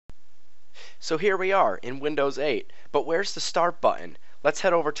So here we are in Windows 8, but where's the start button? Let's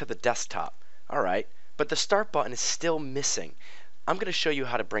head over to the desktop. Alright, but the start button is still missing. I'm going to show you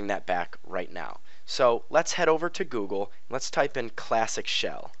how to bring that back right now. So let's head over to Google. Let's type in Classic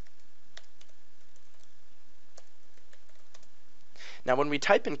Shell. Now when we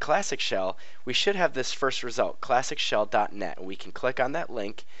type in Classic Shell, we should have this first result, classicshell.net. We can click on that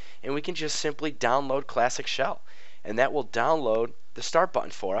link and we can just simply download Classic Shell. And that will download the start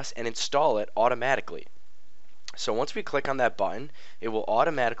button for us and install it automatically. So once we click on that button, it will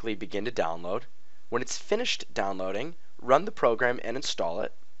automatically begin to download. When it's finished downloading, run the program and install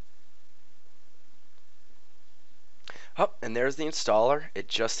it. Oh, and there's the installer. It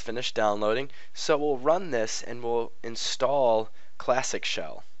just finished downloading. So we'll run this and we'll install Classic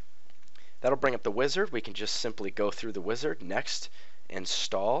Shell. That'll bring up the wizard. We can just simply go through the wizard. Next,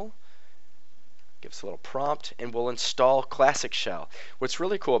 install. Give us a little prompt, and we'll install Classic Shell. What's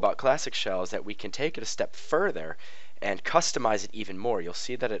really cool about Classic Shell is that we can take it a step further and customize it even more. You'll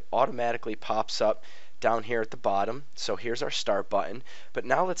see that it automatically pops up down here at the bottom. So here's our start button. But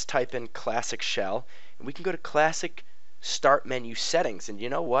now let's type in Classic Shell, and we can go to Classic Start Menu Settings. And you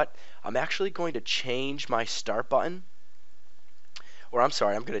know what? I'm actually going to change my start button. Or I'm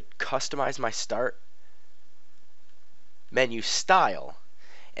sorry, I'm going to customize my start menu style.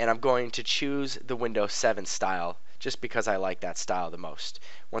 And I'm going to choose the Windows 7 style just because I like that style the most.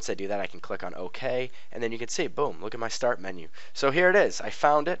 Once I do that, I can click on OK, and then you can see, boom, look at my start menu. So here it is. I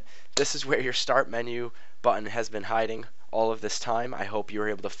found it. This is where your start menu button has been hiding all of this time. I hope you were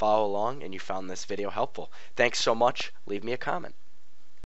able to follow along and you found this video helpful. Thanks so much. Leave me a comment.